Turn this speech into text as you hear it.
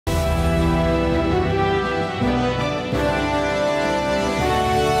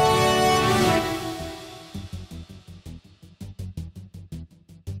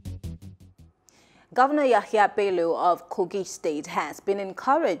Governor Yahaya Bello of Kogi State has been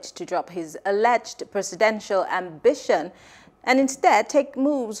encouraged to drop his alleged presidential ambition and instead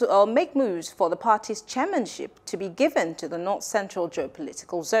make moves for the party's chairmanship to be given to the North Central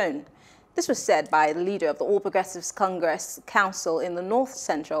geopolitical zone. This was said by the leader of the All Progressives Congress Council in the North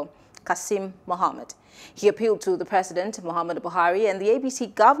Central, Kassim Muhammad. He appealed to the President Muhammadu Buhari and the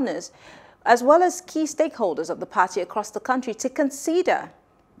ABC governors, as well as key stakeholders of the party across the country, to consider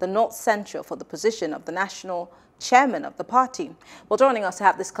the North Central for the position of the national chairman of the party. Well, joining us to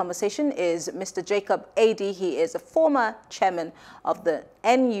have this conversation is Mr. Jacob Adi. He is a former chairman of the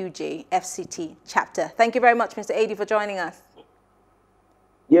NUJ FCT Chapter. Thank you very much, Mr. Adi, for joining us.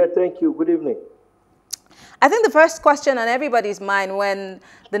 Yeah, thank you. Good evening. I think the first question on everybody's mind when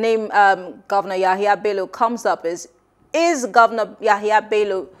the name Governor Yahaya Bello comes up is Governor Yahaya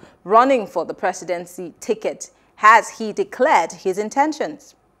Bello running for the presidency ticket? Has he declared his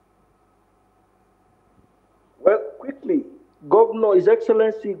intentions? Well, quickly, His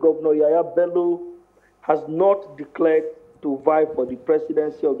Excellency Governor Yahaya Bello has not declared to vie for the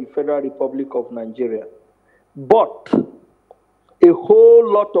presidency of the Federal Republic of Nigeria. But a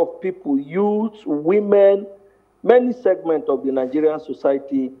whole lot of people, youths, women, many segments of the Nigerian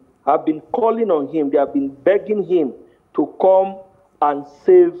society have been calling on him. They have been begging him to come and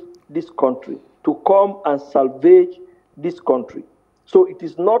save this country, to come and salvage this country. So it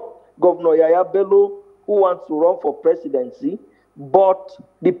is not Governor Yahaya Bello who wants to run for presidency, but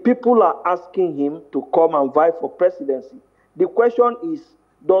the people are asking him to come and vie for presidency. The question is,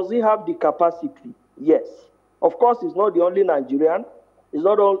 does he have the capacity? Yes. Of course, he's not the only Nigerian. He's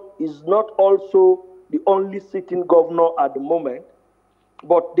not also the only sitting governor at the moment.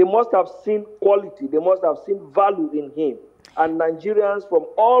 But they must have seen quality. They must have seen value in him. And Nigerians from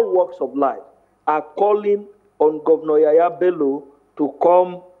all walks of life are calling on Governor Yahaya Bello to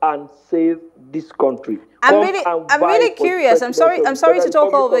come and save this country. I'm really curious. I'm sorry to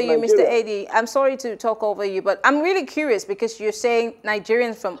talk over you, Mr. Adi. I'm sorry to talk over you, but I'm really curious because you're saying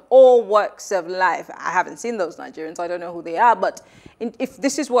Nigerians from all walks of life. I haven't seen those Nigerians. I don't know who they are, but if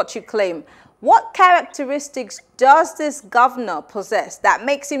this is what you claim, what characteristics does this governor possess that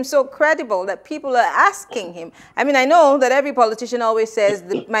makes him so credible that people are asking him? I mean, I know that every politician always says,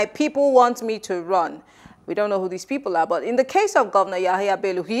 my people want me to run. We don't know who these people are, but in the case of Governor Yahaya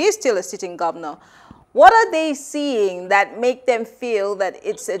Bello, he is still a sitting governor. What are they seeing that make them feel that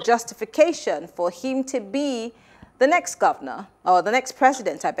it's a justification for him to be the next governor, or the next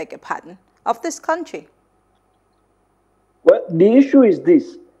president, I beg your pardon, of this country? Well, the issue is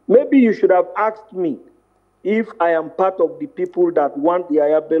this. Maybe you should have asked me if I am part of the people that want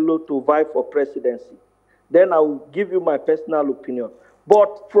Yahaya Bello to vie for presidency. Then I will give you my personal opinion.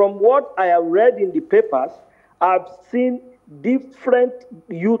 But from what I have read in the papers, I've seen different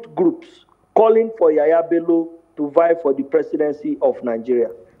youth groups calling for Yahaya Bello to vie for the presidency of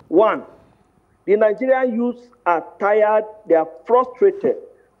Nigeria. One, the Nigerian youths are tired, they are frustrated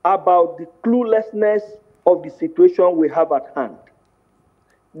about the cluelessness of the situation we have at hand.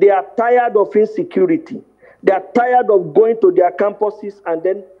 They are tired of insecurity. They are tired of going to their campuses and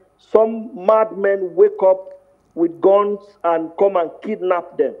then some madmen wake up with guns and come and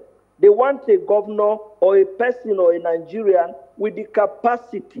kidnap them. They want a governor or a person or a Nigerian with the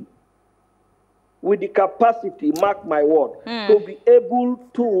capacity, mark my word, to be able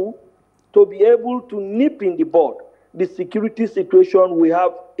to nip in the bud the security situation we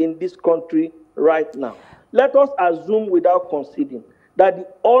have in this country right now. Let us assume without conceding that the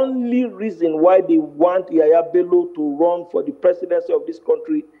only reason why they want Yahaya Bello to run for the presidency of this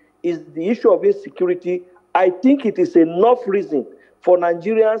country is the issue of insecurity. I think it is enough reason for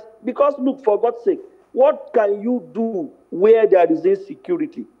Nigerians, because look, for God's sake, what can you do where there is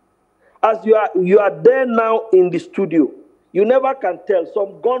insecurity? As you are there now in the studio, you never can tell.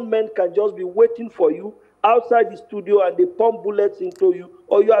 Some gunmen can just be waiting for you outside the studio and they pump bullets into you,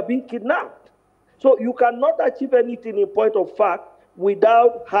 or you are being kidnapped. So you cannot achieve anything in point of fact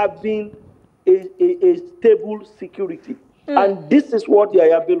without having a stable security. And this is what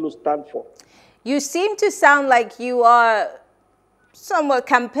Yahaya Bello stands for. You seem to sound like you are somewhat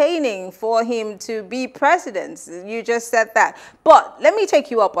campaigning for him to be president. You just said that. But let me take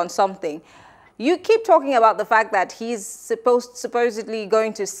you up on something. You keep talking about the fact that he's supposedly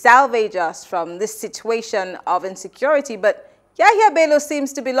going to salvage us from this situation of insecurity, but Yahaya Bello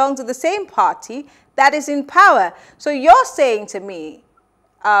seems to belong to the same party that is in power. So you're saying to me,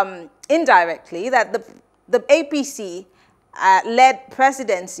 indirectly, that the APC-led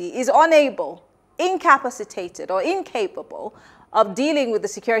presidency is unable, incapacitated or incapable of dealing with the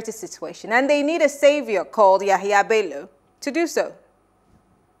security situation, and they need a savior called Yahaya Bello to do so.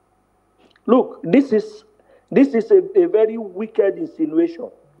 Look, this is a very wicked insinuation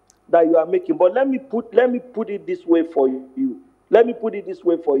that you are making. But let me put it this way for you. Let me put it this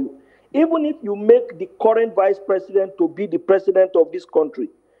way for you. Even if you make the current vice president to be the president of this country,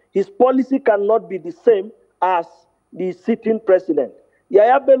 his policy cannot be the same as the sitting president.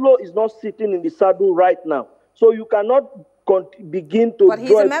 Yahaya Bello is not sitting in the saddle right now. So you cannot begin to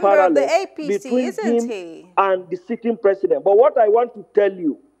draw a parallel between him and the sitting president. But what I want to tell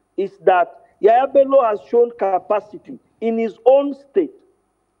you is that Yahaya Bello has shown capacity in his own state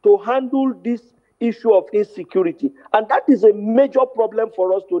to handle this issue of insecurity. And that is a major problem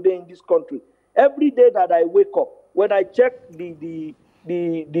for us today in this country. Every day that I wake up, when I check the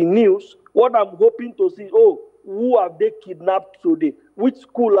news, what I'm hoping to see, oh, who have they kidnapped today? Which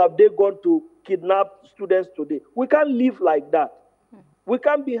school have they gone to kidnap students today? We can't live like that. We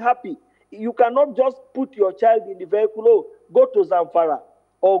can't be happy. You cannot just put your child in the vehicle, oh, go to Zamfara,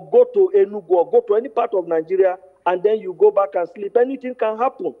 or go to Enugu, or go to any part of Nigeria, and then you go back and sleep. Anything can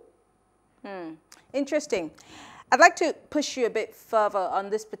happen. Interesting. I'd like to push you a bit further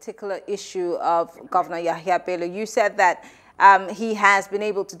on this particular issue of Governor Yahaya Bello. You said that he has been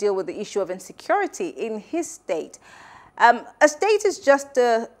able to deal with the issue of insecurity in his state. A state is just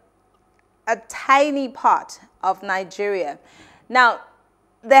a tiny part of Nigeria. Now,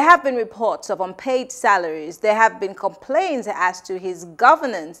 there have been reports of unpaid salaries. There have been complaints as to his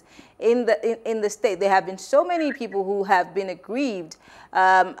governance in the state. There have been so many people who have been aggrieved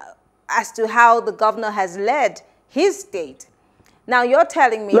as to how the governor has led his state. Now you're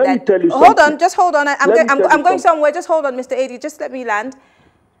telling me that. Hold on, just hold on. I'm going somewhere. Just hold on, Mr. Adi. Just let me land.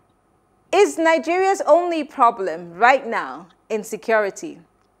 Is Nigeria's only problem right now insecurity?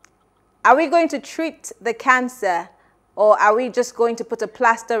 Are we going to treat the cancer, or are we just going to put a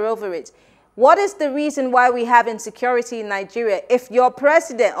plaster over it? What is the reason why we have insecurity in Nigeria? If your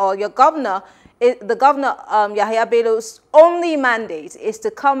president or your governor, the governor Yahaya Bello's only mandate is to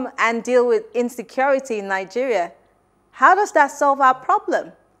come and deal with insecurity in Nigeria, how does that solve our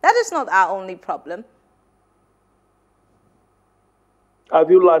problem? That is not our only problem. Have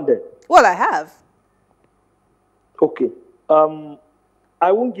you landed? Well, I have. Okay.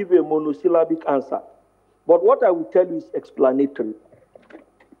 I won't give you a monosyllabic answer, but what I will tell you is explanatory.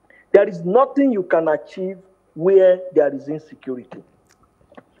 There is nothing you can achieve where there is insecurity.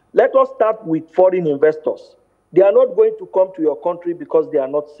 Let us start with foreign investors. They are not going to come to your country because they are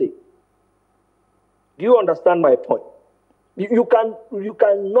not safe. Do you understand my point? You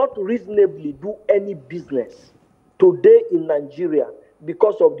cannot reasonably do any business today in Nigeria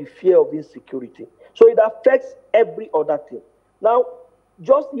because of the fear of insecurity. So it affects every other thing. Now,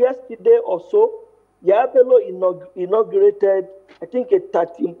 just yesterday or so, Yahaya Bello inaugurated, I think, a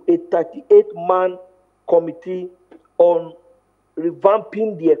 38-man committee on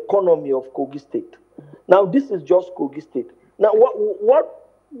revamping the economy of Kogi State. Now, this is just Kogi State. Now,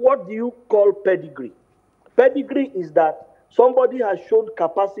 what do you call pedigree? Pedigree is that somebody has shown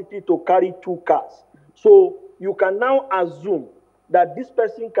capacity to carry 2 cars. So you can now assume that this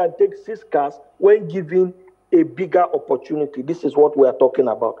person can take 6 cars when given a bigger opportunity. This is what we are talking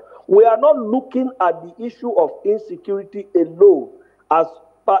about. We are not looking at the issue of insecurity alone as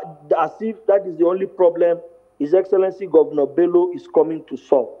if that is the only problem His Excellency Governor Bello is coming to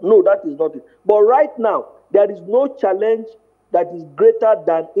solve. No, that is not it. But right now, there is no challenge that is greater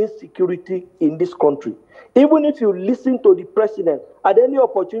than insecurity in this country. Even if you listen to the president, at any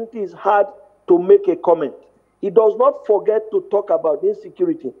opportunity is hard to make a comment. He does not forget to talk about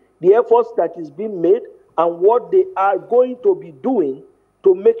insecurity, the efforts that is being made, and what they are going to be doing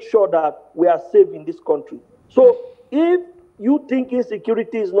to make sure that we are safe in this country. So if you think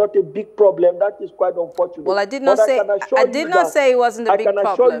insecurity is not a big problem, that is quite unfortunate. Well, I did not say it wasn't a big problem. I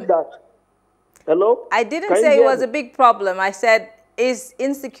can assure you that. Hello? I didn't say it was a big problem. I said, is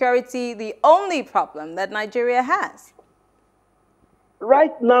insecurity the only problem that Nigeria has?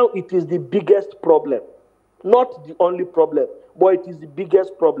 Right now, it is the biggest problem. Not the only problem, but it is the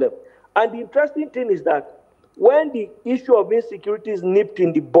biggest problem. And the interesting thing is that when the issue of insecurity is nipped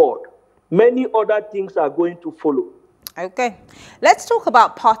in the bud, many other things are going to follow. Okay, let's talk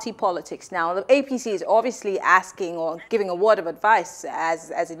about party politics now. The APC is obviously asking or giving a word of advice,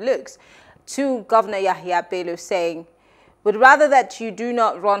 as it looks, to Governor Yahaya Bello, saying, would rather that you do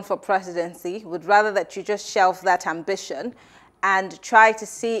not run for presidency, would rather that you just shelve that ambition and try to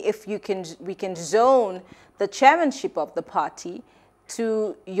see if we can zone the chairmanship of the party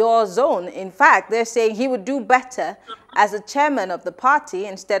to your zone. In fact, they're saying he would do better as a chairman of the party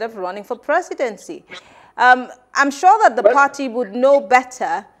instead of running for presidency. I'm sure that the party would know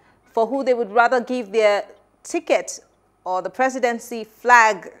better for who they would rather give their ticket or the presidency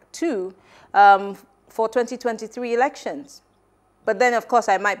flag to. for 2023 elections. But then, of course,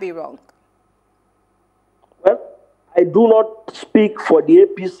 I might be wrong. Well, I do not speak for the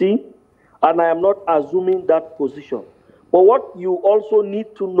APC, and I am not assuming that position. But what you also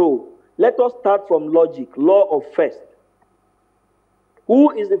need to know, let us start from logic, law of first.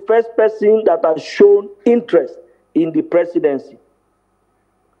 Who is the first person that has shown interest in the presidency?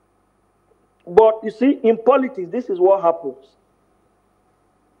 But you see, in politics, this is what happens.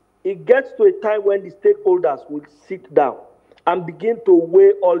 It gets to a time when the stakeholders will sit down and begin to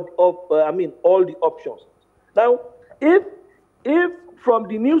weigh all the options. Now, if from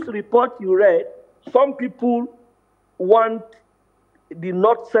the news report you read, some people want the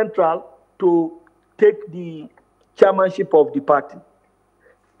North Central to take the chairmanship of the party,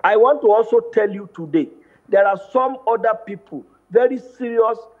 I want to also tell you today, there are some other people, very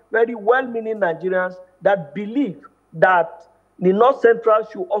serious, very well-meaning Nigerians, that believe that the North Central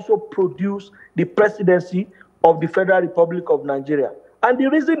should also produce the presidency of the Federal Republic of Nigeria. And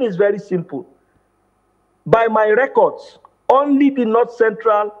the reason is very simple. By my records, only the North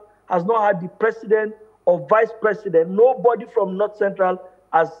Central has not had the president or vice president. Nobody from North Central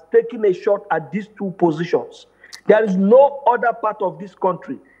has taken a shot at these two positions. There is no other part of this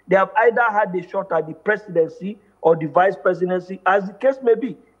country. They have either had a shot at the presidency or the vice presidency, as the case may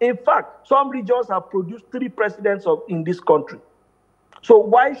be. In fact, some regions have produced 3 presidents in this country. So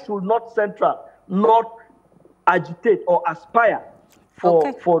why should North Central not agitate or aspire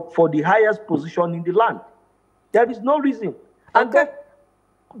for the highest position in the land? There is no reason. And then,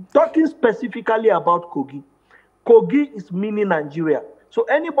 talking specifically about Kogi, Kogi is mini Nigeria. So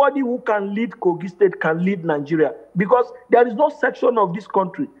anybody who can lead Kogi State can lead Nigeria, because there is no section of this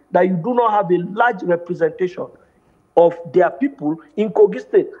country that you do not have a large representation of their people in Kogi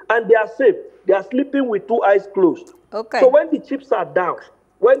State, and they are safe. They are sleeping with 2 eyes closed. So when the chips are down,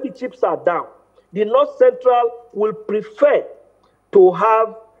 the North Central will prefer to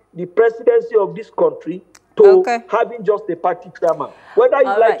have the presidency of this country to having just a party chairman. Whether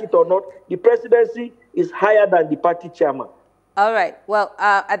you like it or not, the presidency is higher than the party chairman. All right. Well,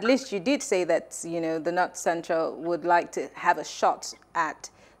 at least you did say that, you know, the North Central would like to have a shot at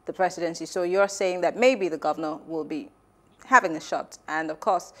the presidency. So you're saying that maybe the governor will be having a shot. And of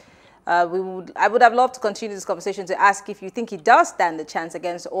course, I would have loved to continue this conversation to ask if you think he does stand a chance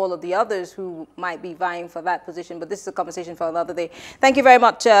against all of the others who might be vying for that position. But this is a conversation for another day. Thank you very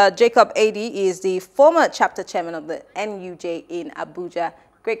much. Jacob Adi is the former chapter chairman of the NUJ in Abuja.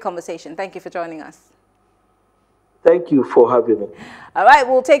 Great conversation. Thank you for joining us. Thank you for having me. All right,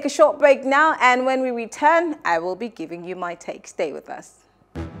 we'll take a short break now. And when we return, I will be giving you my take. Stay with us.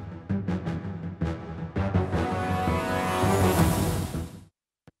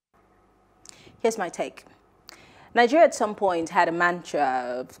 Here's my take. Nigeria at some point had a mantra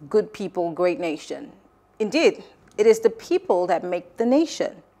of good people, great nation. Indeed, it is the people that make the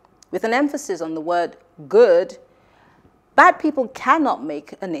nation. With an emphasis on the word good, bad people cannot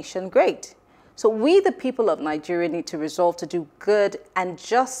make a nation great. So we, the people of Nigeria, need to resolve to do good and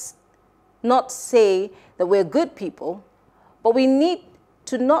just not say that we're good people, but we need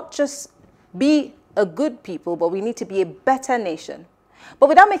to not just be a good people, but we need to be a better nation. But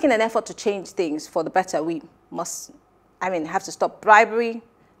without making an effort to change things for the better, we must, have to stop bribery,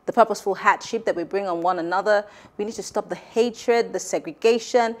 the purposeful hardship that we bring on one another. We need to stop the hatred, the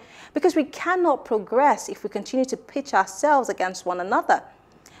segregation, because we cannot progress if we continue to pitch ourselves against one another.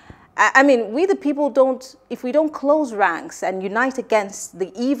 We the people if we don't close ranks and unite against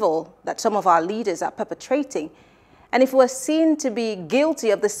the evil that some of our leaders are perpetrating, and if we're seen to be guilty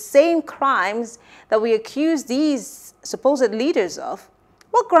of the same crimes that we accuse these supposed leaders of,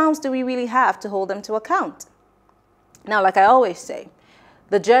 what grounds do we really have to hold them to account? Now, like I always say,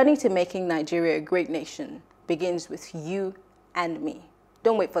 the journey to making Nigeria a great nation begins with you and me.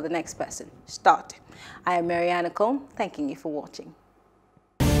 Don't wait for the next person. Start. I am Mariana Cole, thanking you for watching.